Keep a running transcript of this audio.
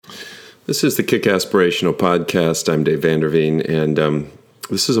This is the Kick Aspirational Podcast. I'm Dave Vanderveen, and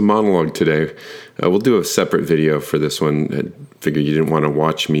this is a monologue today. We'll do a separate video for this one. I figured you didn't want to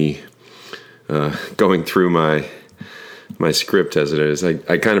watch me going through my script as it is.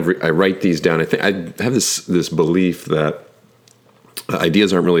 I write these down. I have this belief that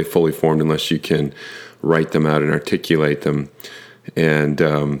ideas aren't really fully formed unless you can write them out and articulate them. And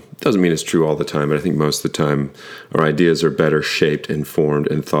doesn't mean it's true all the time, but I think most of the time our ideas are better shaped and formed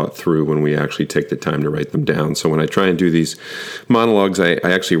and thought through when we actually take the time to write them down. So when I try and do these monologues, I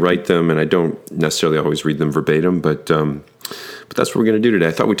actually write them, and I don't necessarily always read them verbatim, but that's what we're going to do today.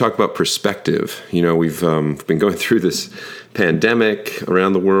 I thought we'd talk about perspective. You know, we've been going through this pandemic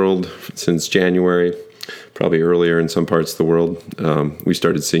around the world since January, probably earlier in some parts of the world. We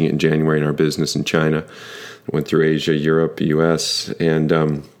started seeing it in January in our business in China. Went through Asia, Europe, U.S., and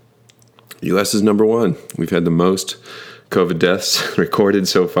the U.S. is number one. We've had the most COVID deaths recorded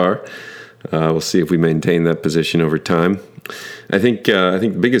so far. We'll see if we maintain that position over time. I think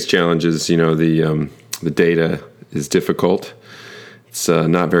the biggest challenge is, the data is difficult. It's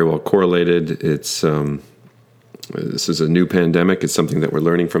not very well correlated. This is a new pandemic. It's something that we're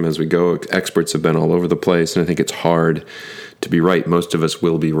learning from as we go. Experts have been all over the place, and I think it's hard to be right. Most of us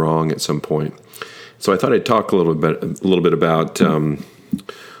will be wrong at some point. So I thought I'd talk a little bit about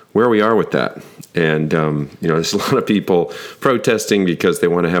where we are with that. And, there's a lot of people protesting because they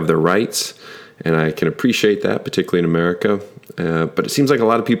want to have their rights. And I can appreciate that, particularly in America. But it seems like a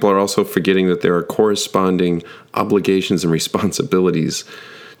lot of people are also forgetting that there are corresponding obligations and responsibilities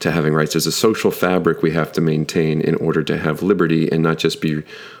to having rights. There's a social fabric we have to maintain in order to have liberty and not just be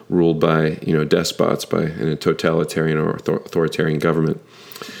ruled by, despots, in a totalitarian or authoritarian government.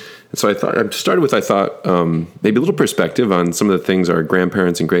 And so I thought maybe a little perspective on some of the things our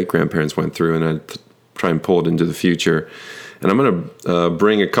grandparents and great-grandparents went through, and I'd try and pull it into the future. And I'm going to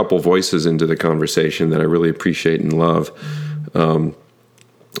bring a couple voices into the conversation that I really appreciate and love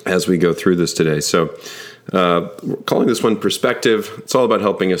as we go through this today. So we're calling this one Perspective. It's all about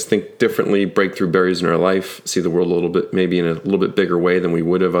helping us think differently, break through barriers in our life, see the world maybe in a little bit bigger way than we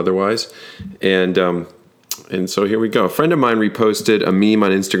would have otherwise. And so here we go. A friend of mine reposted a meme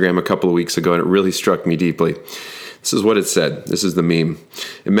on Instagram a couple of weeks ago, and it really struck me deeply. This is what it said. This is the meme.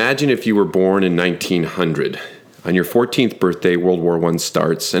 Imagine if you were born in 1900. On your 14th birthday, World War I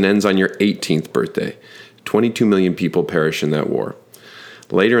starts and ends on your 18th birthday. 22 million people perish in that war.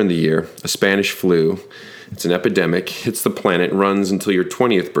 Later in the year, a Spanish flu, it's an epidemic, hits the planet and runs until your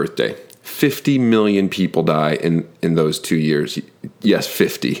 20th birthday. 50 million people die in those 2 years. Yes,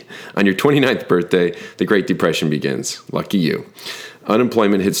 50. On your 29th birthday, the Great Depression begins. Lucky you.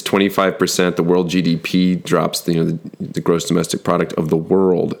 Unemployment hits 25%. The world GDP drops, the gross domestic product of the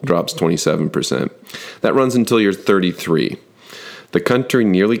world drops 27%. That runs until you're 33. The country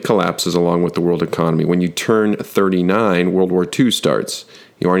nearly collapses along with the world economy. When you turn 39, World War II starts.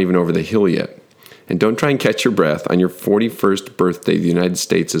 You aren't even over the hill yet. And don't try and catch your breath. On your 41st birthday, the United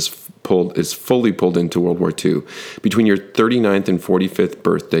States is fully pulled into World War II. Between your 39th and 45th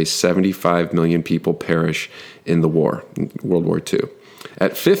birthday, 75 million people perish in the war, World War II.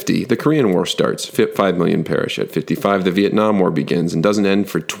 At 50, the Korean War starts. 5 million perish. At 55, the Vietnam War begins and doesn't end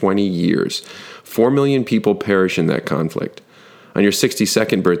for 20 years. 4 million people perish in that conflict. On your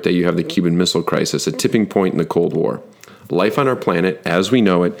 62nd birthday, you have the Cuban Missile Crisis, a tipping point in the Cold War. Life on our planet, as we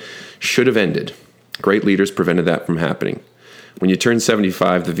know it, should have ended. Great leaders prevented that from happening. When you turn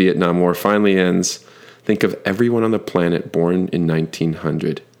 75, the Vietnam War finally ends. Think of everyone on the planet born in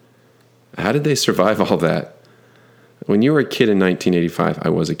 1900. How did they survive all that? When you were a kid in 1985, I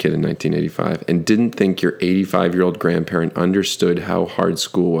was a kid in 1985, and didn't think your 85-year-old grandparent understood how hard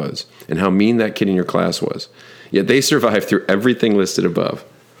school was and how mean that kid in your class was. Yet they survived through everything listed above.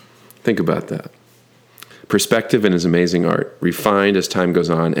 Think about that. Perspective in his amazing art, refined as time goes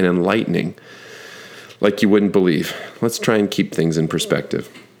on, and enlightening like you wouldn't believe. Let's try and keep things in perspective.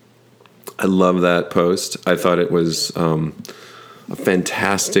 I love that post. I thought it was a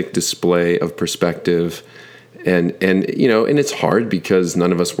fantastic display of perspective. And it's hard because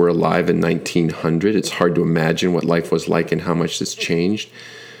none of us were alive in 1900. It's hard to imagine what life was like and how much it's changed.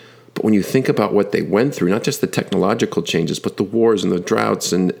 But when you think about what they went through, not just the technological changes, but the wars and the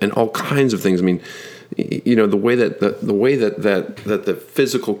droughts and all kinds of things. I mean, the way that the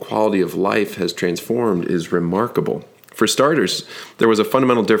physical quality of life has transformed is remarkable. For starters, there was a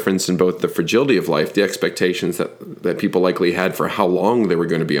fundamental difference in both the fragility of life, the expectations that people likely had for how long they were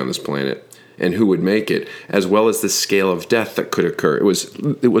going to be on this planet and who would make it, as well as the scale of death that could occur. It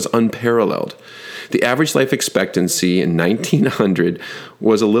was unparalleled. The average life expectancy in 1900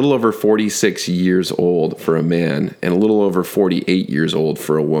 was a little over 46 years old for a man and a little over 48 years old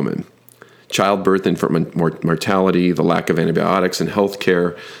for a woman. childbirth, infant mortality, the lack of antibiotics in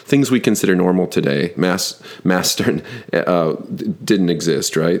healthcare, things we consider normal today, didn't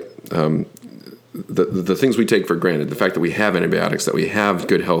exist, right? The things we take for granted, the fact that we have antibiotics, that we have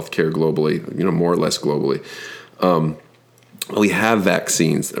good healthcare globally, more or less globally. We have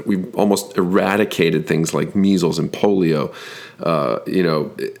vaccines. We've almost eradicated things like measles and polio.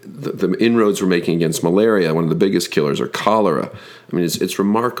 The inroads we're making against malaria, one of the biggest killers, or cholera. I mean, it's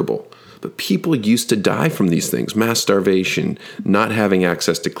remarkable. But people used to die from these things: mass starvation, not having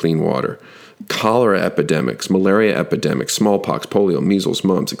access to clean water, cholera epidemics, malaria epidemics, smallpox, polio, measles,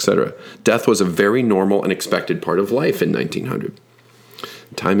 mumps, etc. Death was a very normal and expected part of life in 1900.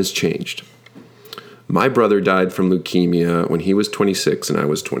 Time has changed. My brother died from leukemia when he was 26 and I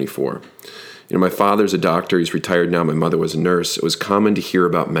was 24. My father's a doctor. He's retired now. My mother was a nurse. It was common to hear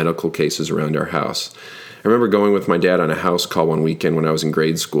about medical cases around our house. I remember going with my dad on a house call one weekend when I was in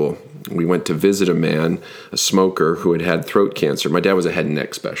grade school. We went to visit a man, a smoker, who had throat cancer. My dad was a head and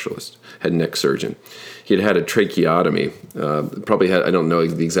neck specialist, head and neck surgeon. He had a tracheotomy. Probably had, I don't know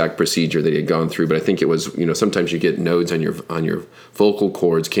the exact procedure that he had gone through, but I think it was, sometimes you get nodes on your vocal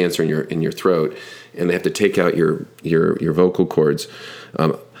cords, cancer in your throat, and they have to take out your vocal cords.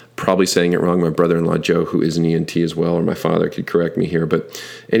 Probably saying it wrong. My brother-in-law, Joe, who is an ENT as well, or my father could correct me here. But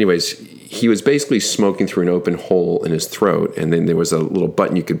anyways, he was basically smoking through an open hole in his throat, and then there was a little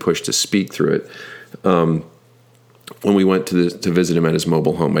button you could push to speak through it. When we went to visit him at his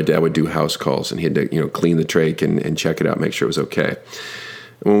mobile home, my dad would do house calls, and he had to clean the trach and check it out, make sure it was okay.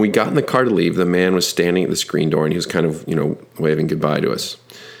 And when we got in the car to leave, the man was standing at the screen door, and he was kind of waving goodbye to us.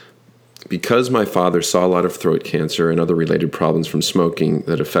 Because my father saw a lot of throat cancer and other related problems from smoking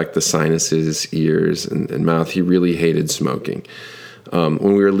that affect the sinuses, ears, and mouth, he really hated smoking.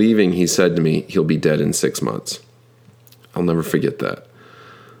 When we were leaving, he said to me, "He'll be dead in 6 months." I'll never forget that.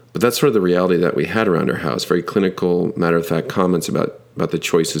 But that's sort of the reality that we had around our house, very clinical, matter-of-fact comments about the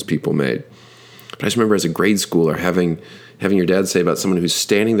choices people made. But I just remember as a grade schooler having your dad say about someone who's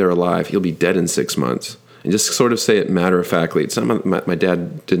standing there alive, "He'll be dead in 6 months." And just sort of say it matter-of-factly. It's not my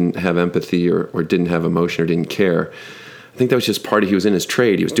dad didn't have empathy or didn't have emotion or didn't care. I think that was just he was in his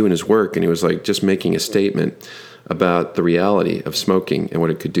trade, he was doing his work, and he was like just making a statement about the reality of smoking and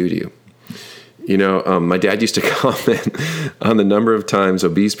what it could do to you. My dad used to comment on the number of times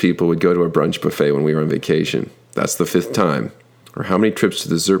obese people would go to a brunch buffet when we were on vacation. That's the 5th time. Or how many trips to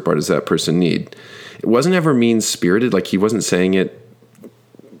the dessert bar does that person need? It wasn't ever mean-spirited, like he wasn't saying it,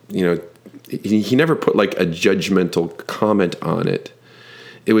 he never put like a judgmental comment on it.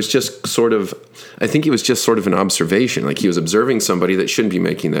 It was just I think it was just sort of an observation. Like he was observing somebody that shouldn't be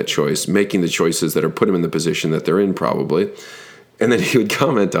making that choice, making the choices that are put him in the position that they're in probably. And then he would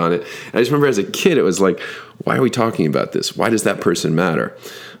comment on it. And I just remember as a kid, it was like, why are we talking about this? Why does that person matter?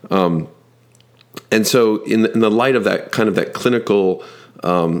 And so in the light of that kind of that clinical,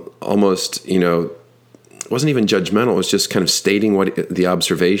 almost, it wasn't even judgmental. It was just kind of stating what the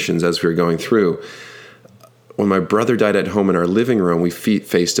observations as we were going through. When my brother died at home in our living room, we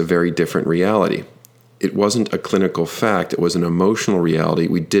faced a very different reality. It wasn't a clinical fact. It was an emotional reality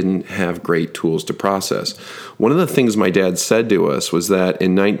we didn't have great tools to process. One of the things my dad said to us was that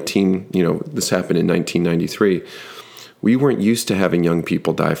this happened in 1993, we weren't used to having young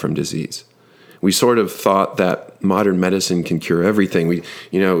people die from disease. We sort of thought that modern medicine can cure everything.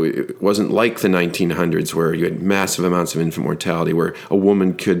 It wasn't like the 1900s where you had massive amounts of infant mortality, where a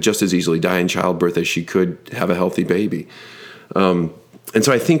woman could just as easily die in childbirth as she could have a healthy baby. And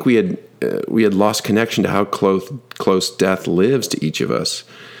so I think we had lost connection to how close death lives to each of us,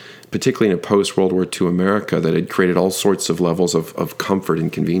 particularly in a post-World War II America that had created all sorts of levels of comfort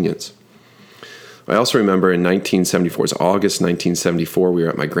and convenience. I also remember in August 1974, we were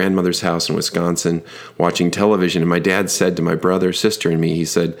at my grandmother's house in Wisconsin watching television, and my dad said to my brother, sister, and me, he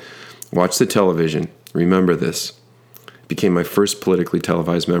said, "Watch the television. Remember this." It became my first politically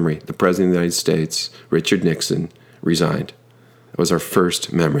televised memory. The President of the United States, Richard Nixon, resigned. It was our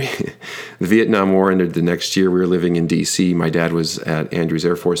first memory. The Vietnam War ended the next year. We were living in D.C. My dad was at Andrews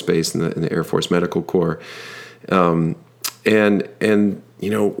Air Force Base in the Air Force Medical Corps.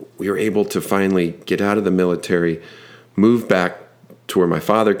 We were able to finally get out of the military, move back to where my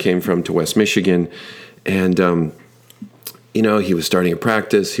father came from, to West Michigan. And, he was starting a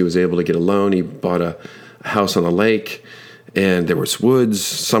practice. He was able to get a loan. He bought a house on the lake, and there was woods.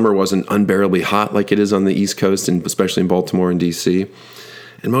 Summer wasn't unbearably hot like it is on the East Coast, and especially in Baltimore and D.C.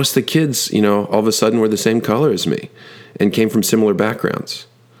 And most of the kids, all of a sudden were the same color as me and came from similar backgrounds.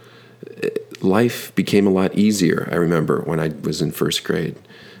 Life became a lot easier, I remember, when I was in first grade,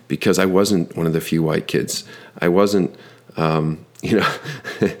 because I wasn't one of the few white kids. I wasn't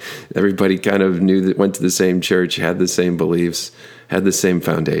Everybody kind of knew that, went to the same church, had the same beliefs, had the same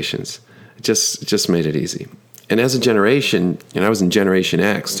foundations. It just made it easy. And as a generation, I was in Generation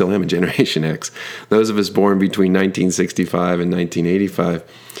X, still am in Generation X. Those of us born between 1965 and 1985,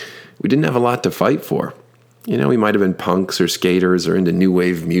 we didn't have a lot to fight for. We might have been punks or skaters or into new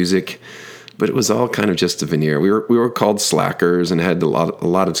wave music, but it was all kind of just a veneer. We were called slackers and had a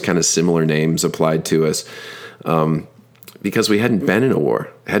lot of kind of similar names applied to us, because we hadn't been in a war,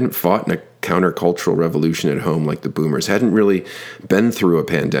 hadn't fought in a countercultural revolution at home like the boomers, hadn't really been through a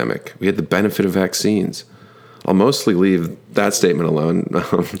pandemic. We had the benefit of vaccines. I'll mostly leave that statement alone.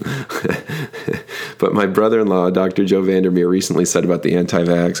 But my brother-in-law, Dr. Joe Vandermeer, recently said about the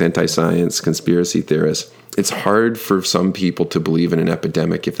anti-vax, anti-science, conspiracy theorists, it's hard for some people to believe in an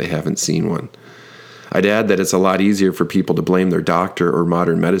epidemic if they haven't seen one. I'd add that it's a lot easier for people to blame their doctor or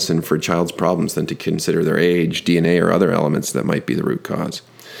modern medicine for a child's problems than to consider their age, DNA, or other elements that might be the root cause.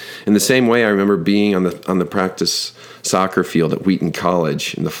 In the same way, I remember being on the practice soccer field at Wheaton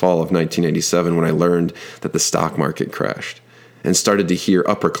College in the fall of 1987 when I learned that the stock market crashed and started to hear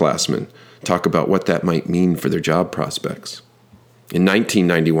upperclassmen talk about what that might mean for their job prospects. In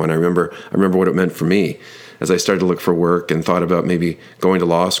 1991, I remember what it meant for me as I started to look for work and thought about maybe going to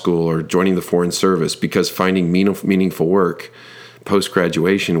law school or joining the Foreign Service, because finding meaningful work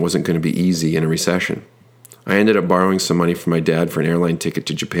post-graduation wasn't going to be easy in a recession. I ended up borrowing some money from my dad for an airline ticket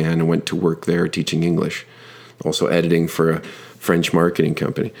to Japan and went to work there teaching English, also editing for a French marketing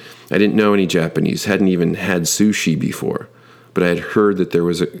company. I didn't know any Japanese, hadn't even had sushi before, but I had heard that there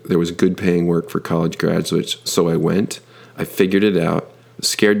was good paying work for college graduates, so I went. I figured it out,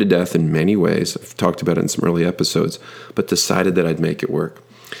 scared to death in many ways. I've talked about it in some early episodes, but decided that I'd make it work.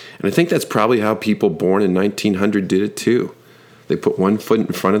 And I think that's probably how people born in 1900 did it too. They put one foot in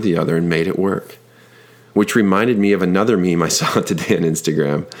front of the other and made it work. Which reminded me of another meme I saw today on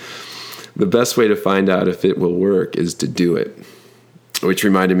Instagram. The best way to find out if it will work is to do it. Which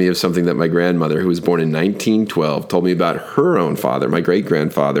reminded me of something that my grandmother, who was born in 1912, told me about her own father, my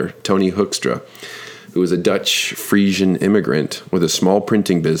great-grandfather, Tony Hoekstra, who was a Dutch Frisian immigrant with a small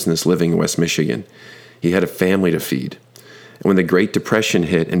printing business living in West Michigan. He had a family to feed. And when the Great Depression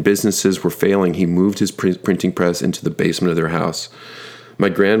hit and businesses were failing, he moved his printing press into the basement of their house. My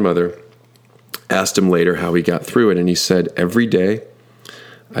grandmother asked him later how he got through it, and he said, every day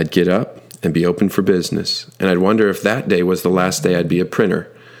I'd get up and be open for business, and I'd wonder if that day was the last day I'd be a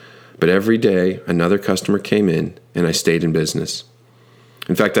printer. But every day another customer came in, and I stayed in business.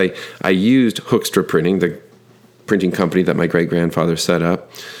 In fact, I used Hoekstra Printing, the printing company that my great-grandfather set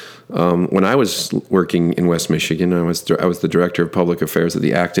up. When I was working in West Michigan, I was the director of public affairs at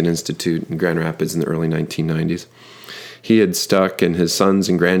the Acton Institute in Grand Rapids in the early 1990s. He had stuck, and his sons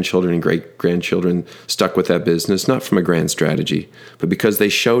and grandchildren and great-grandchildren stuck with that business, not from a grand strategy, but because they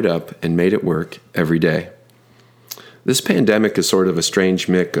showed up and made it work every day. This pandemic is sort of a strange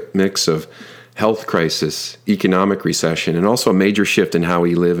mix of health crisis, economic recession, and also a major shift in how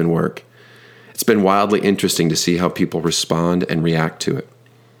we live and work. It's been wildly interesting to see how people respond and react to it.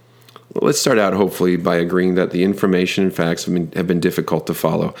 Well, let's start out, hopefully, by agreeing that the information and facts have been difficult to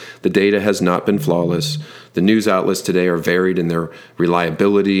follow. The data has not been flawless. The news outlets today are varied in their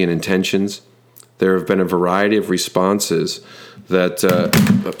reliability and intentions. There have been a variety of responses that...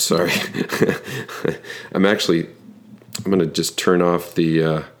 I'm going to just turn off the...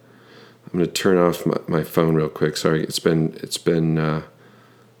 I'm going to turn off my phone real quick. Sorry, it's been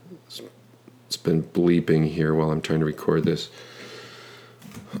bleeping here while I'm trying to record this.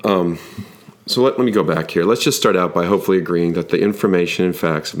 So let me go back here. Let's just start out by hopefully agreeing that the information and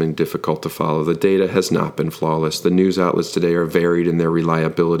facts have been difficult to follow. The data has not been flawless. The news outlets today are varied in their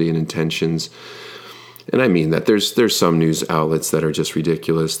reliability and intentions. And I mean that. There's some news outlets that are just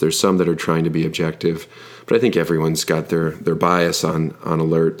ridiculous. There's some that are trying to be objective. But I think everyone's got their bias on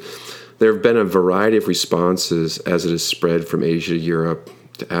alert. There have been a variety of responses as it has spread from Asia to Europe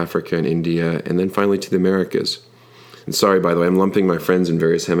to Africa and India, and then finally to the Americas. And sorry, by the way, I'm lumping my friends in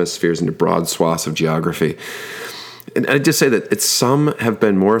various hemispheres into broad swaths of geography. And I just say that some have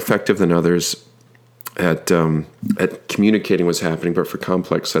been more effective than others at communicating what's happening, but for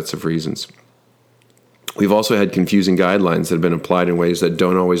complex sets of reasons. We've also had confusing guidelines that have been applied in ways that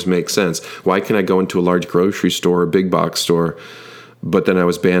don't always make sense. Why can I go into a large grocery store or big box store, but then I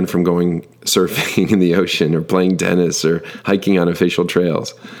was banned from going surfing in the ocean or playing tennis or hiking on official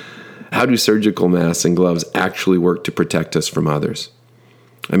trails? How do surgical masks and gloves actually work to protect us from others?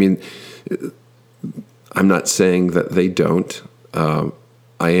 I mean, I'm not saying that they don't. I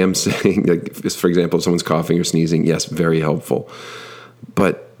am saying, like, for example, if someone's coughing or sneezing, yes, very helpful.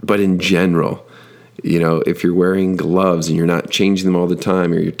 But in general, If you're wearing gloves and you're not changing them all the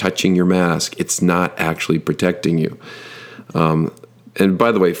time, or you're touching your mask, it's not actually protecting you. And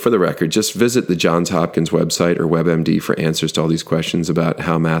by the way, for the record, just visit the Johns Hopkins website or WebMD for answers to all these questions about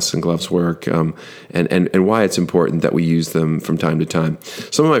how masks and gloves work, and why it's important that we use them from time to time.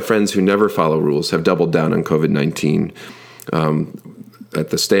 Some of my friends who never follow rules have doubled down on COVID-19 at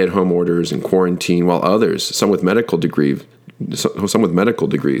the stay-at-home orders and quarantine, while others, some with medical degrees, one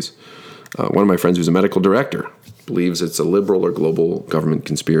of my friends who's a medical director believes it's a liberal or global government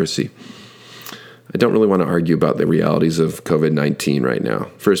conspiracy. I don't really want to argue about the realities of COVID-19 right now.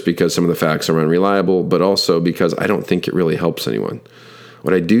 First, because some of the facts are unreliable, but also because I don't think it really helps anyone.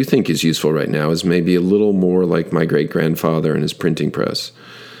 What I do think is useful right now is maybe a little more like my great-grandfather and his printing press.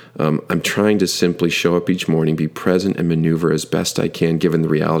 I'm trying to simply show up each morning, be present, and maneuver as best I can given the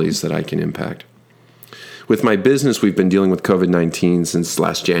realities that I can impact. With my business, we've been dealing with COVID-19 since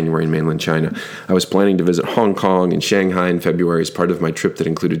last January in mainland China. I was planning to visit Hong Kong and Shanghai in February as part of my trip that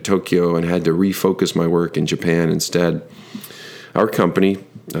included Tokyo, and had to refocus my work in Japan instead. Our company,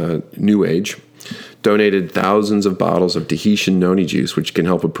 New Age, donated thousands of bottles of Tahitian noni juice, which can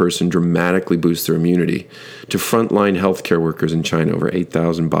help a person dramatically boost their immunity, to frontline healthcare workers in China. Over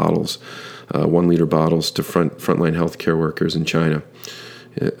 8,000 bottles, 1-liter bottles to frontline healthcare workers in China.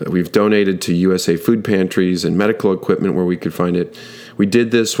 We've donated to USA food pantries and medical equipment where we could find it. We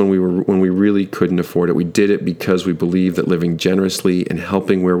did this when we really couldn't afford it. We did it because we believe that living generously and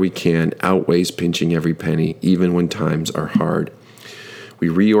helping where we can outweighs pinching every penny, even when times are hard. We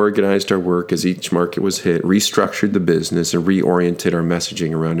reorganized our work as each market was hit, restructured the business, and reoriented our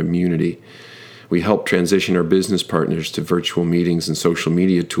messaging around immunity. We helped transition our business partners to virtual meetings and social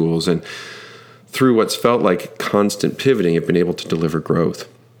media tools, and through what's felt like constant pivoting, have been able to deliver growth.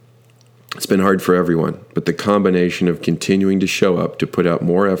 It's been hard for everyone, but the combination of continuing to show up, to put out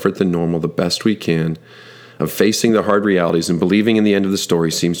more effort than normal, the best we can, of facing the hard realities and believing in the end of the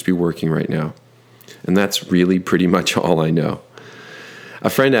story seems to be working right now. And that's really pretty much all I know. A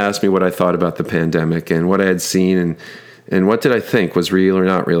friend asked me what I thought about the pandemic and what I had seen and what did I think was real or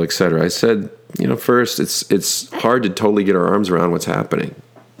not real, etc. I said, first, it's hard to totally get our arms around what's happening.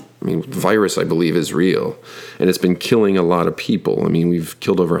 I mean, the virus, I believe, is real, and it's been killing a lot of people. I mean, we've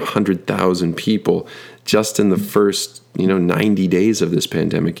killed over 100,000 people just in the first, 90 days of this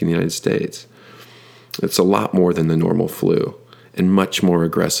pandemic in the United States. It's a lot more than the normal flu, and much more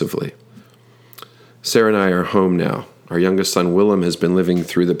aggressively. Sarah and I are home now. Our youngest son, Willem, has been living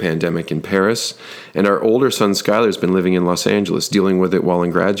through the pandemic in Paris, and our older son, Skylar, has been living in Los Angeles, dealing with it while in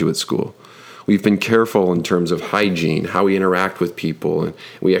graduate school. We've been careful in terms of hygiene, how we interact with people, and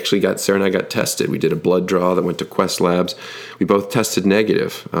Sarah and I got tested. We did a blood draw that went to Quest Labs. We both tested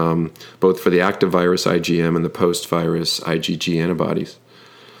negative, both for the active virus IgM and the post-virus IgG antibodies.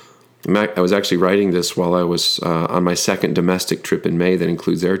 I was actually writing this while I was on my second domestic trip in May that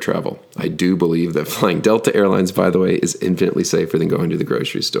includes air travel. I do believe that flying Delta Airlines, by the way, is infinitely safer than going to the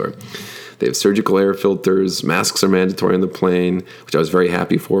grocery store. They have surgical air filters. Masks are mandatory on the plane, which I was very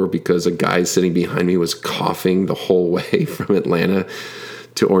happy for because a guy sitting behind me was coughing the whole way from Atlanta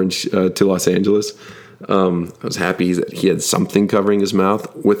to Los Angeles. I was happy that he had something covering his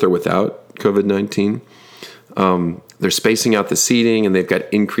mouth, with or without COVID-19. They're spacing out the seating, and they've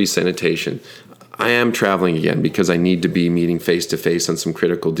got increased sanitation. I am traveling again because I need to be meeting face-to-face on some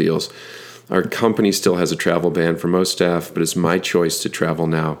critical deals. Our company still has a travel ban for most staff, but it's my choice to travel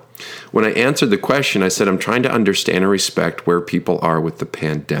now. When I answered the question, I said I'm trying to understand and respect where people are with the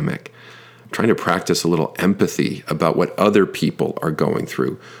pandemic. I'm trying to practice a little empathy about what other people are going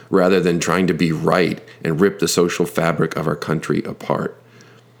through, rather than trying to be right and rip the social fabric of our country apart.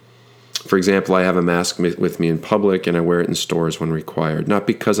 For example, I have a mask with me in public, and I wear it in stores when required, not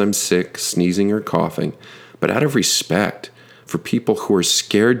because I'm sick, sneezing, or coughing, but out of respect for people who are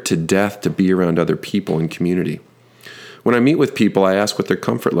scared to death to be around other people in community. When I meet with people, I ask what their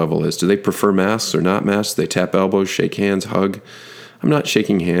comfort level is. Do they prefer masks or not masks? Do they tap elbows, shake hands, hug? I'm not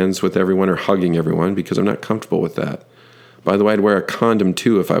shaking hands with everyone or hugging everyone because I'm not comfortable with that. By the way, I'd wear a condom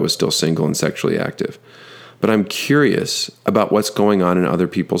too if I was still single and sexually active. But I'm curious about what's going on in other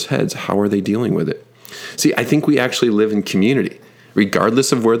people's heads. How are they dealing with it? See, I think we actually live in community,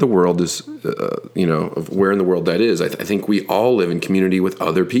 regardless of where the world is, of where in the world that is. I think we all live in community with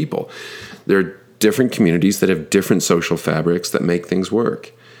other people. There are different communities that have different social fabrics that make things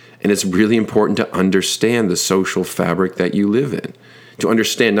work. And it's really important to understand the social fabric that you live in, to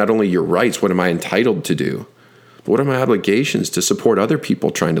understand not only your rights, what am I entitled to do, but what are my obligations to support other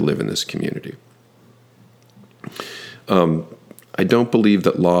people trying to live in this community. I don't believe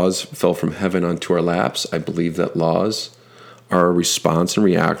that laws fell from heaven onto our laps. I believe that laws are a response and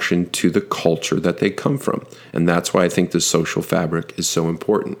reaction to the culture that they come from. And that's why I think the social fabric is so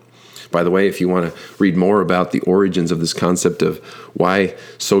important. By the way, if you want to read more about the origins of this concept of why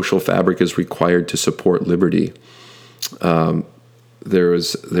social fabric is required to support liberty, there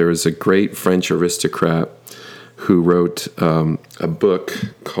was a great French aristocrat who wrote a book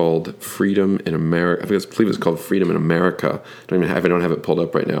called Freedom in America. I believe it's called Freedom in America. I don't have it pulled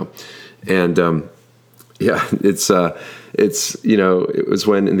up right now. And it was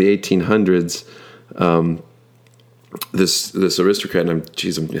when in the 1800s, this aristocrat, and I'm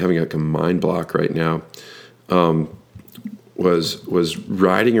having like a mind block right now, was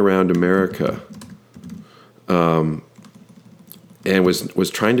riding around America, and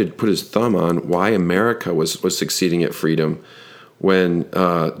was trying to put his thumb on why America was succeeding at freedom when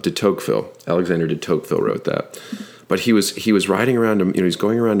Alexander de Tocqueville wrote that. But he was riding around, he's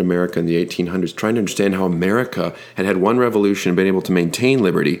going around America in the 1800s, trying to understand how America had one revolution and been able to maintain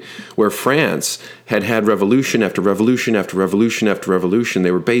liberty, where France had revolution after revolution after revolution after revolution.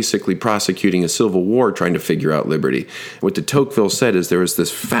 They were basically prosecuting a civil war trying to figure out liberty. And what de Tocqueville said is there is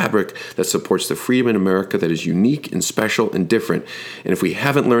this fabric that supports the freedom in America that is unique and special and different. And if we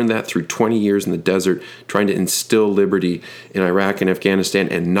haven't learned that through 20 years in the desert, trying to instill liberty in Iraq and Afghanistan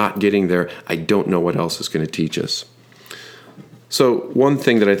and not getting there, I don't know what else is going to teach us. So one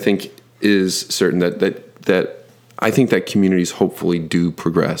thing that I think is certain that I think that communities hopefully do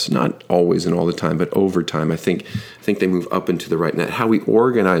progress, not always and all the time, but over time. I think they move up and to the right. And that how we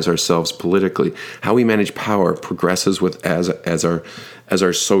organize ourselves politically, how we manage power progresses as our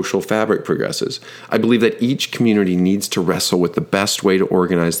social fabric progresses. I believe that each community needs to wrestle with the best way to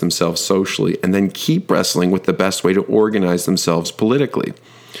organize themselves socially, and then keep wrestling with the best way to organize themselves politically.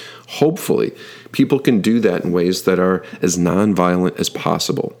 Hopefully, people can do that in ways that are as nonviolent as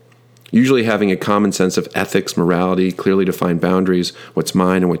possible. Usually having a common sense of ethics, morality, clearly defined boundaries, what's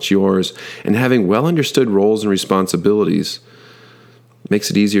mine and what's yours, and having well-understood roles and responsibilities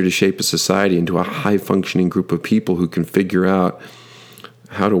makes it easier to shape a society into a high-functioning group of people who can figure out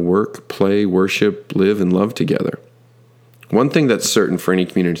how to work, play, worship, live, and love together. One thing that's certain for any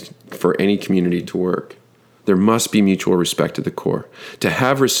community to work, there must be mutual respect at the core. To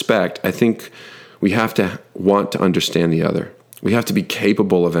have respect, I think we have to want to understand the other. We have to be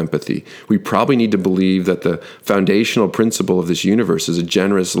capable of empathy. We probably need to believe that the foundational principle of this universe is a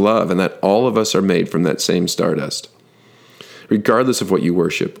generous love and that all of us are made from that same stardust. Regardless of what you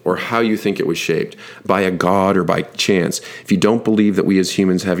worship or how you think it was shaped, by a god or by chance, if you don't believe that we as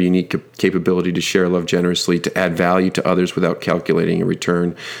humans have a unique capability to share love generously, to add value to others without calculating a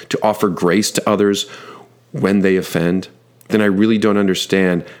return, to offer grace to others when they offend, then I really don't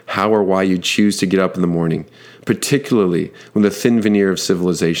understand how or why you choose to get up in the morning, particularly when the thin veneer of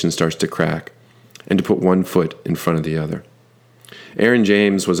civilization starts to crack, and to put one foot in front of the other. Aaron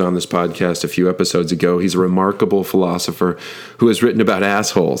James was on this podcast a few episodes ago. He's a remarkable philosopher who has written about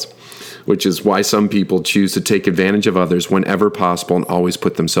assholes, which is why some people choose to take advantage of others whenever possible and always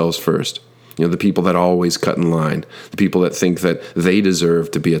put themselves first. The people that always cut in line, the people that think that they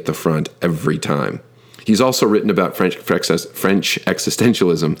deserve to be at the front every time. He's also written about French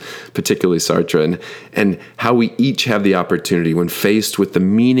existentialism, particularly Sartre, and how we each have the opportunity, when faced with the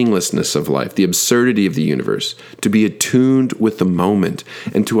meaninglessness of life, the absurdity of the universe, to be attuned with the moment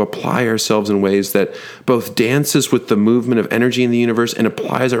and to apply ourselves in ways that both dances with the movement of energy in the universe and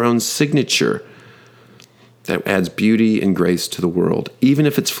applies our own signature that adds beauty and grace to the world, even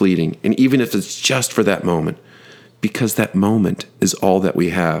if it's fleeting and even if it's just for that moment. Because that moment is all that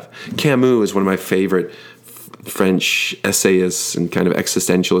we have. Camus is one of my favorite French essayists and kind of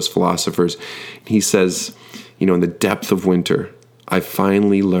existentialist philosophers. He says, in the depth of winter, I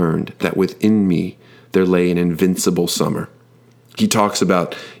finally learned that within me there lay an invincible summer. He talks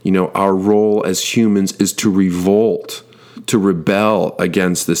about, our role as humans is to revolt, to rebel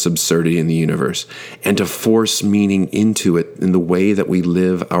against this absurdity in the universe, and to force meaning into it in the way that we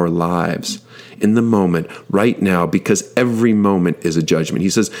live our lives. In the moment, right now, because every moment is a judgment.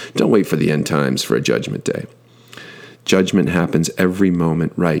 He says, don't wait for the end times for a judgment day. Judgment happens every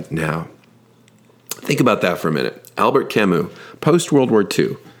moment right now. Think about that for a minute. Albert Camus, post-World War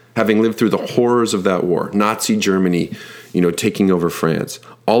II, having lived through the horrors of that war, Nazi Germany, taking over France,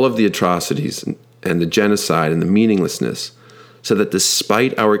 all of the atrocities and the genocide and the meaninglessness, so that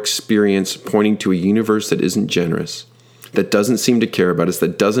despite our experience pointing to a universe that isn't generous, that doesn't seem to care about us,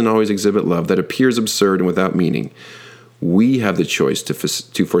 that doesn't always exhibit love, that appears absurd and without meaning, we have the choice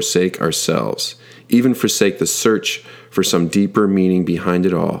to forsake ourselves, even forsake the search for some deeper meaning behind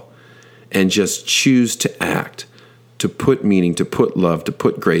it all, and just choose to act, to put meaning, to put love, to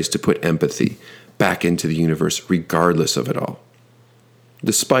put grace, to put empathy back into the universe regardless of it all.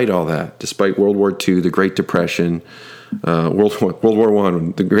 Despite all that, despite World War II, the Great Depression, World War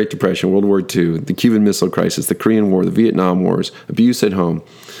I, the Great Depression, World War II, the Cuban Missile Crisis, the Korean War, the Vietnam Wars, abuse at home,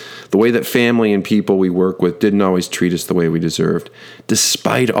 the way that family and people we work with didn't always treat us the way we deserved.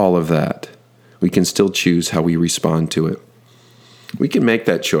 Despite all of that, we can still choose how we respond to it. We can make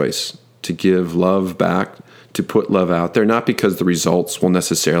that choice to give love back, to put love out there, not because the results will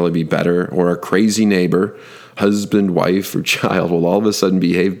necessarily be better or a crazy neighbor, husband, wife, or child will all of a sudden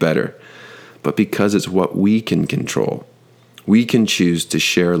behave better, but because it's what we can control. We can choose to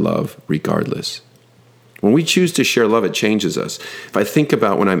share love regardless. When we choose to share love, it changes us. If I think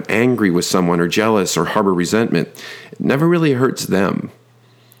about when I'm angry with someone or jealous or harbor resentment, it never really hurts them.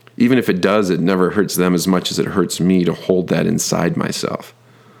 Even if it does, it never hurts them as much as it hurts me to hold that inside myself.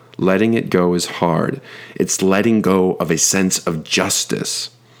 Letting it go is hard. It's letting go of a sense of justice,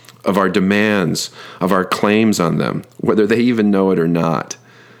 of our demands, of our claims on them, whether they even know it or not.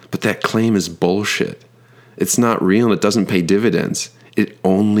 But that claim is bullshit. It's not real and it doesn't pay dividends. It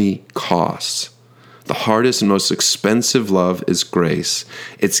only costs. The hardest and most expensive love is grace.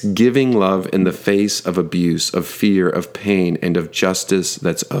 It's giving love in the face of abuse, of fear, of pain, and of justice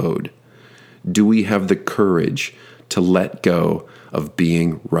that's owed. Do we have the courage to let go of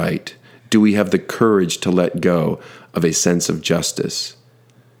being right? Do we have the courage to let go of a sense of justice?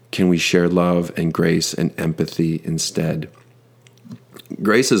 Can we share love and grace and empathy instead?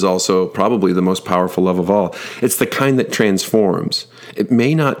 Grace is also probably the most powerful love of all. It's the kind that transforms. It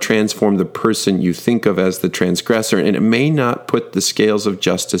may not transform the person you think of as the transgressor, and it may not put the scales of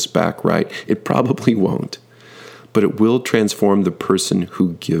justice back right. It probably won't. But it will transform the person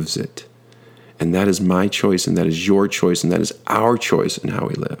who gives it. And that is my choice, and that is your choice, and that is our choice in how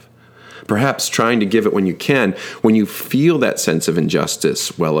we live. Perhaps trying to give it when you can, when you feel that sense of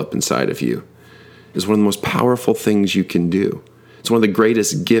injustice well up inside of you, is one of the most powerful things you can do. It's one of the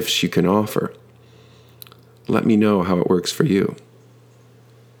greatest gifts you can offer. Let me know how it works for you.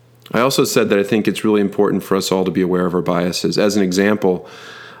 I also said that I think it's really important for us all to be aware of our biases. As an example,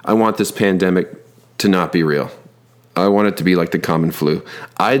 I want this pandemic to not be real. I want it to be like the common flu.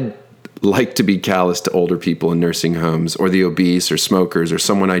 I'd like to be callous to older people in nursing homes or the obese or smokers or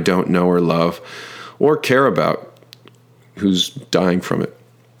someone I don't know or love or care about who's dying from it.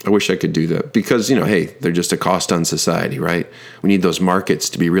 I wish I could do that because, hey, they're just a cost on society, right? We need those markets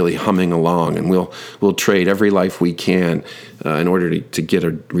to be really humming along, and we'll trade every life we can in order to get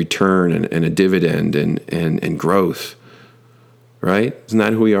a return and a dividend and growth, right? Isn't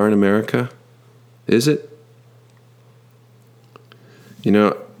that who we are in America? Is it?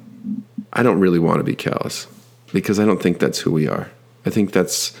 I don't really want to be callous because I don't think that's who we are. I think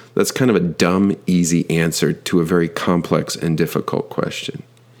that's kind of a dumb, easy answer to a very complex and difficult question.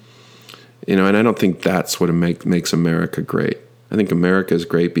 And I don't think that's what makes America great. I think America is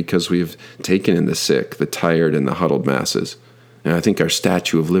great because we've taken in the sick, the tired, and the huddled masses. And I think our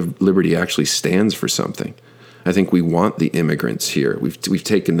Statue of Liberty actually stands for something. I think we want the immigrants here. We've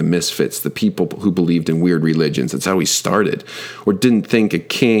taken the misfits, the people who believed in weird religions. That's how we started. Or didn't think a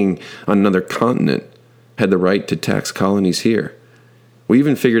king on another continent had the right to tax colonies here. We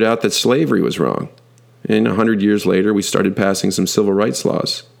even figured out that slavery was wrong. And 100 years later, we started passing some civil rights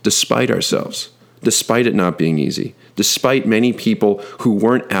laws, despite ourselves, despite it not being easy, despite many people who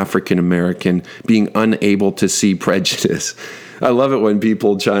weren't African American being unable to see prejudice. I love it when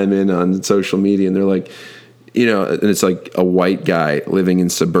people chime in on social media and they're like, and it's like a white guy living in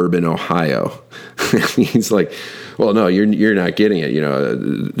suburban Ohio. He's like, well, no, you're not getting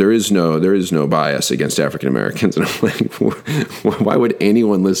it. There is no bias against African Americans. And I'm like, why would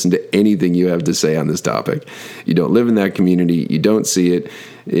anyone listen to anything you have to say on this topic? You don't live in that community. You don't see it.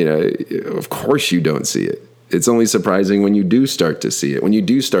 Of course you don't see it. It's only surprising when you do start to see it, when you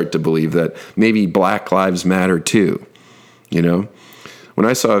do start to believe that maybe Black lives matter too. When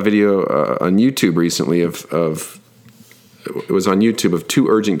I saw a video on YouTube recently of two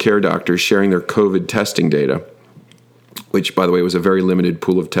urgent care doctors sharing their COVID testing data, which, by the way, was a very limited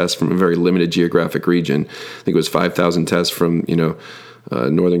pool of tests from a very limited geographic region. I think it was 5,000 tests from,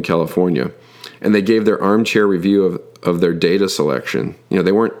 Northern California. And they gave their armchair review of their data selection.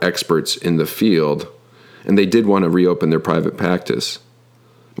 They weren't experts in the field, and they did want to reopen their private practice.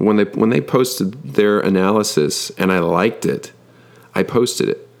 When they posted their analysis, and I liked it, I posted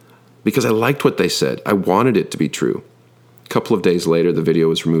it because I liked what they said. I wanted it to be true. A couple of days later, the video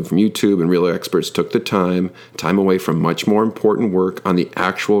was removed from YouTube, and real experts took the time away from much more important work on the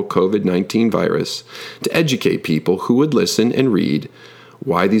actual COVID-19 virus to educate people who would listen and read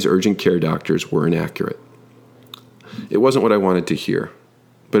why these urgent care doctors were inaccurate. It wasn't what I wanted to hear,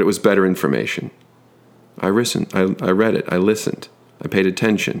 but it was better information. I read it, I listened, I paid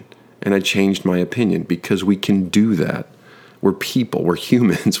attention, and I changed my opinion, because we can do that. We're people, we're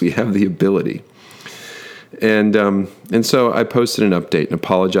humans, we have the ability. And so I posted an update and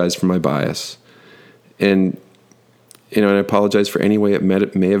apologized for my bias. And I apologize for any way it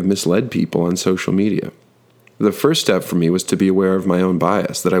may have misled people on social media. The first step for me was to be aware of my own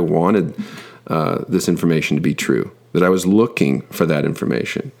bias, that I wanted this information to be true, that I was looking for that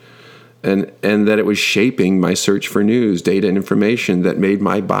information, and that it was shaping my search for news, data, and information that made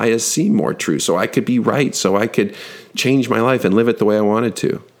my bias seem more true, so I could be right, so I could change my life and live it the way I wanted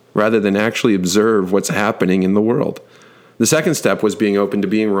to, rather than actually observe what's happening in the world. The second step was being open to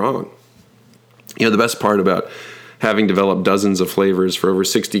being wrong. The best part about having developed dozens of flavors for over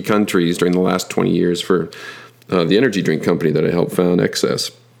 60 countries during the last 20 years for the energy drink company that I helped found,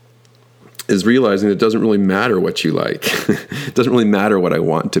 XS, is realizing that it doesn't really matter what you like. It doesn't really matter what I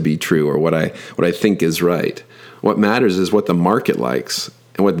want to be true or what I think is right. What matters is what the market likes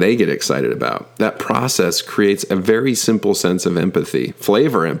and what they get excited about. That process creates a very simple sense of empathy,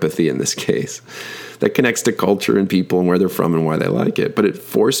 flavor empathy in this case, that connects to culture and people and where they're from and why they like it. But it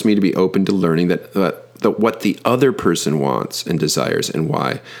forced me to be open to learning that what the other person wants and desires and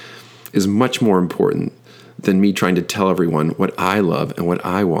why is much more important than me trying to tell everyone what I love and what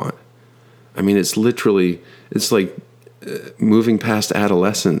I want. I mean, it's like moving past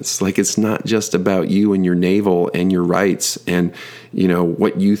adolescence. Like, it's not just about you and your navel and your rights and,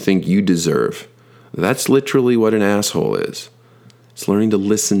 what you think you deserve. That's literally what an asshole is. It's learning to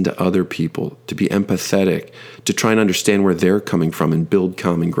listen to other people, to be empathetic, to try and understand where they're coming from and build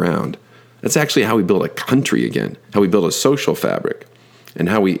common ground. That's actually how we build a country again, how we build a social fabric, and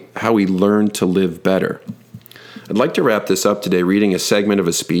how we learn to live better. I'd like to wrap this up today reading a segment of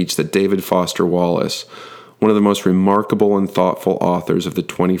a speech that David Foster Wallace, one of the most remarkable and thoughtful authors of the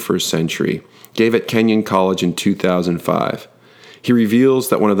 21st century, gave at Kenyon College in 2005. He reveals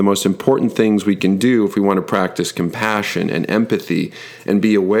that one of the most important things we can do if we want to practice compassion and empathy and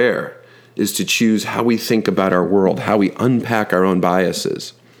be aware is to choose how we think about our world, how we unpack our own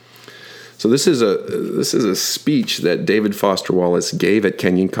biases. So this is a speech that David Foster Wallace gave at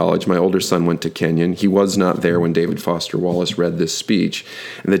Kenyon College. My older son went to Kenyon. He was not there when David Foster Wallace read this speech.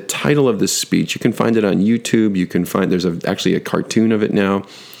 And the title of this speech, you can find it on YouTube. You can find, there's actually a cartoon of it now.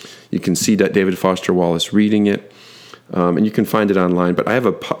 You can see that David Foster Wallace reading it. And you can find it online. But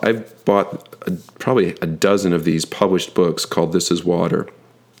I've bought probably a dozen of these published books called This Is Water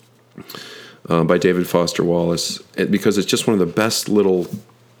by David Foster Wallace, because it's just one of the best little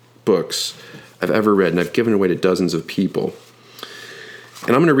books I've ever read, and I've given away to dozens of people.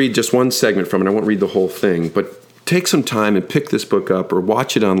 And I'm going to read just one segment from it. I won't read the whole thing, but take some time and pick this book up or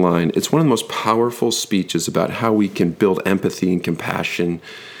watch it online. It's one of the most powerful speeches about how we can build empathy and compassion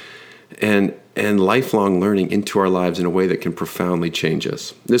and lifelong learning into our lives in a way that can profoundly change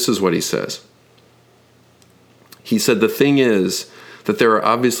us. This is what he says. He said, "The thing is that there are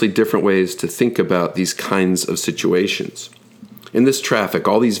obviously different ways to think about these kinds of situations. In this traffic,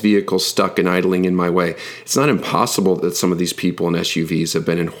 all these vehicles stuck and idling in my way, it's not impossible that some of these people in SUVs have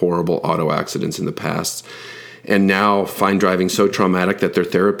been in horrible auto accidents in the past and now find driving so traumatic that their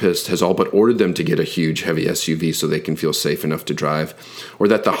therapist has all but ordered them to get a huge, heavy SUV so they can feel safe enough to drive. Or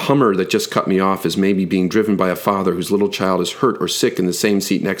that the Hummer that just cut me off is maybe being driven by a father whose little child is hurt or sick in the same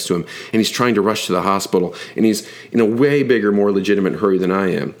seat next to him, and he's trying to rush to the hospital, and he's in a way bigger, more legitimate hurry than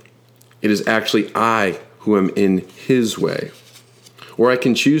I am. It is actually I who am in his way. Or I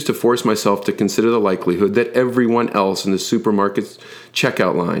can choose to force myself to consider the likelihood that everyone else in the supermarket's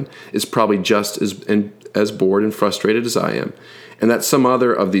checkout line is probably just as bored and frustrated as I am, and that some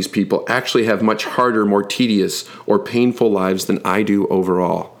other of these people actually have much harder, more tedious, or painful lives than I do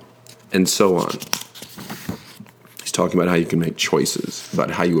overall, and so on." He's talking about how you can make choices,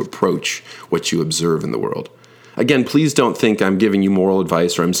 about how you approach what you observe in the world. Again, please don't think I'm giving you moral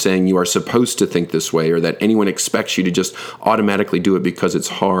advice or I'm saying you are supposed to think this way or that anyone expects you to just automatically do it because it's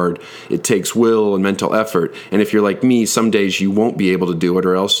hard. It takes will and mental effort. And if you're like me, some days you won't be able to do it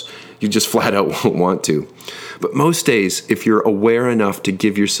or else you just flat out won't want to. But most days, if you're aware enough to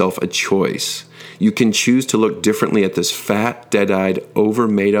give yourself a choice, you can choose to look differently at this fat, dead-eyed,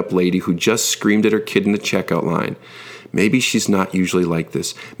 over-made-up lady who just screamed at her kid in the checkout line. Maybe she's not usually like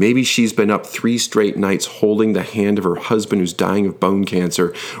this. Maybe she's been up 3 straight nights holding the hand of her husband who's dying of bone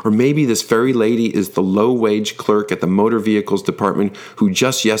cancer. Or maybe this very lady is the low-wage clerk at the motor vehicles department who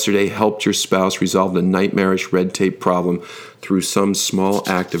just yesterday helped your spouse resolve the nightmarish red tape problem through some small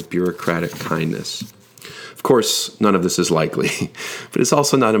act of bureaucratic kindness. Of course, none of this is likely, but it's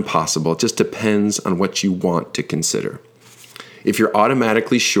also not impossible. It just depends on what you want to consider. if you're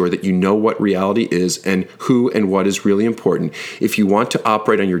automatically sure that you know what reality is and who and what is really important, if you want to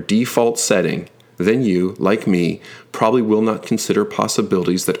operate on your default setting, then you, like me, probably will not consider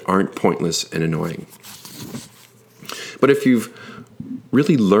possibilities that aren't pointless and annoying. But if you've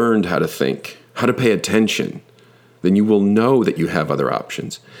really learned how to think, how to pay attention, then you will know that you have other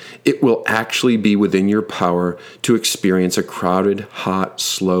options. It will actually be within your power to experience a crowded, hot,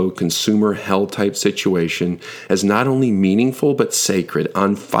 slow, consumer hell-type situation as not only meaningful but sacred,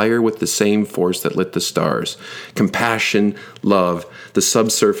 on fire with the same force that lit the stars. Compassion, love, the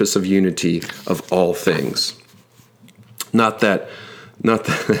subsurface of unity of all things. Not that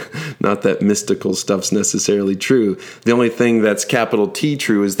mystical stuff's necessarily true. The only thing that's capital T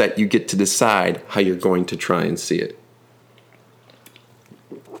true is that you get to decide how you're going to try and see it.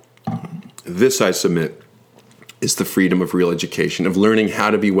 This, I submit, is the freedom of real education, of learning how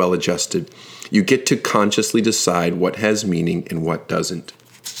to be well-adjusted. You get to consciously decide what has meaning and what doesn't.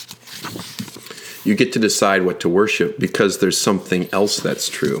 You get to decide what to worship because there's something else that's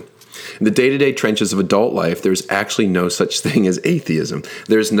true. In the day-to-day trenches of adult life, there's actually no such thing as atheism.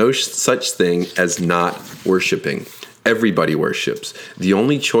 There's no such thing as not worshiping. Everybody worships. The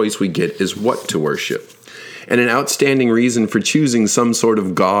only choice we get is what to worship. And an outstanding reason for choosing some sort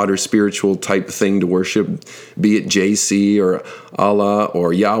of God or spiritual type thing to worship, be it JC or Allah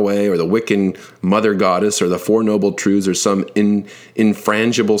or Yahweh or the Wiccan Mother Goddess or the Four Noble Truths or some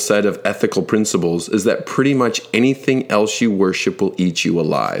infrangible set of ethical principles, is that pretty much anything else you worship will eat you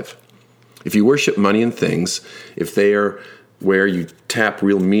alive. If you worship money and things, if they are where you tap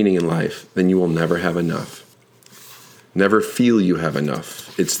real meaning in life, then you will never have enough. Never feel you have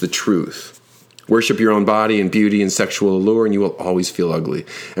enough. It's the truth. Worship your own body and beauty and sexual allure, and you will always feel ugly.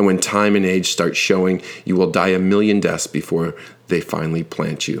 And when time and age start showing, you will die a million deaths before they finally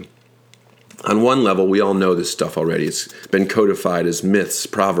plant you. On one level, we all know this stuff already. It's been codified as myths,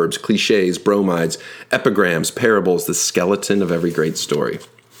 proverbs, cliches, bromides, epigrams, parables, the skeleton of every great story.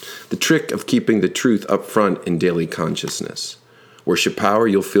 The trick of keeping the truth up front in daily consciousness. Worship power,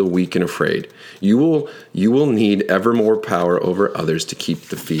 you'll feel weak and afraid. You will need ever more power over others to keep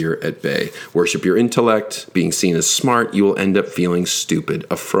the fear at bay. Worship your intellect, being seen as smart, you will end up feeling stupid,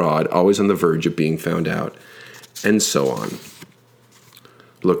 a fraud, always on the verge of being found out, and so on.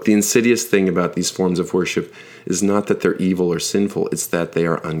 Look, the insidious thing about these forms of worship is not that they're evil or sinful, it's that they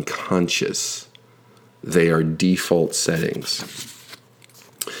are unconscious. They are default settings.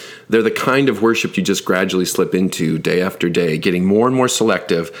 They're the kind of worship you just gradually slip into day after day, getting more and more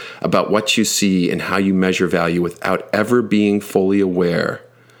selective about what you see and how you measure value without ever being fully aware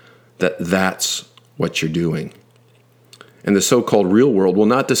that that's what you're doing. And the so-called real world will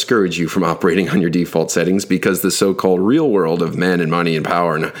not discourage you from operating on your default settings, because the so-called real world of men and money and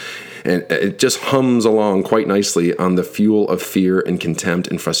power and it just hums along quite nicely on the fuel of fear and contempt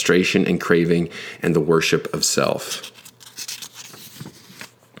and frustration and craving and the worship of self.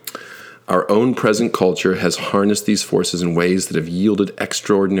 Our own present culture has harnessed these forces in ways that have yielded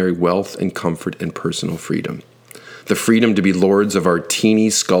extraordinary wealth and comfort and personal freedom. The freedom to be lords of our teeny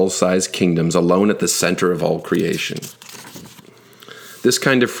skull-sized kingdoms, alone at the center of all creation. This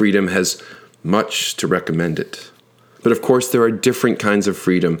kind of freedom has much to recommend it. But of course, there are different kinds of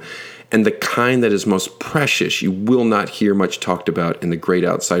freedom, and the kind that is most precious you will not hear much talked about in the great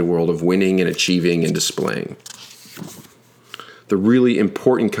outside world of winning and achieving and displaying. The really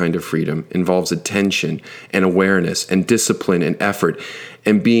important kind of freedom involves attention and awareness and discipline and effort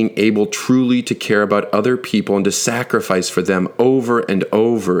and being able truly to care about other people and to sacrifice for them over and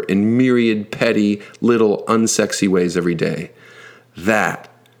over in myriad petty, little, unsexy ways every day. That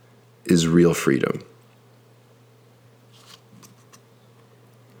is real freedom.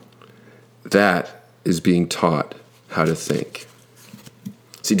 That is being taught how to think.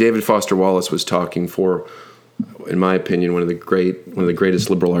 See, David Foster Wallace was talking for, in my opinion, one of the greatest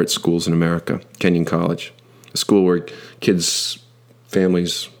liberal arts schools in America, Kenyon College, a school where kids,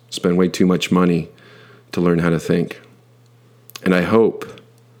 families spend way too much money to learn how to think. And I hope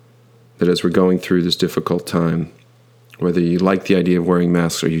that as we're going through this difficult time, whether you like the idea of wearing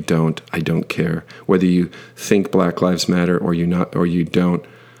masks or you don't, I don't care. Whether you think Black Lives Matter or you don't,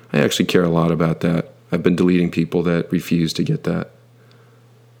 I actually care a lot about that. I've been deleting people that refuse to get that.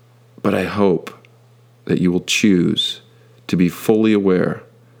 But I hope that you will choose to be fully aware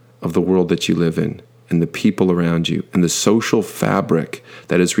of the world that you live in and the people around you and the social fabric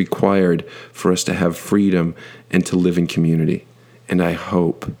that is required for us to have freedom and to live in community. And I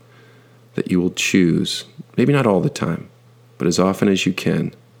hope that you will choose, maybe not all the time, but as often as you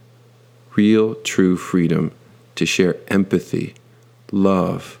can, real, true freedom to share empathy,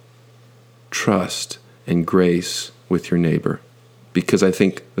 love, trust, and grace with your neighbor. because I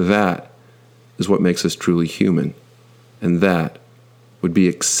think that is what makes us truly human. And that would be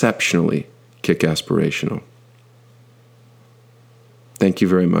exceptionally kick-aspirational. Thank you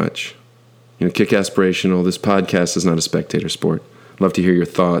very much. Kick Aspirational, this podcast is not a spectator sport. I'd love to hear your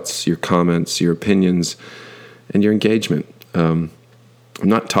thoughts, your comments, your opinions, and your engagement. I'm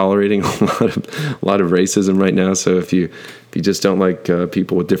not tolerating a lot of racism right now, so if you just don't like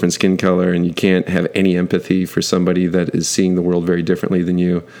people with different skin color and you can't have any empathy for somebody that is seeing the world very differently than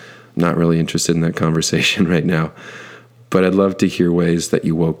you, I'm not really interested in that conversation right now. But I'd love to hear ways that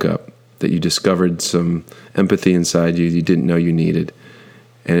you woke up, that you discovered some empathy inside you didn't know you needed,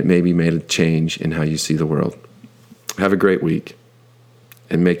 and it maybe made a change in how you see the world. Have a great week,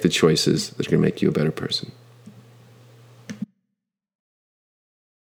 and make the choices that are going to make you a better person.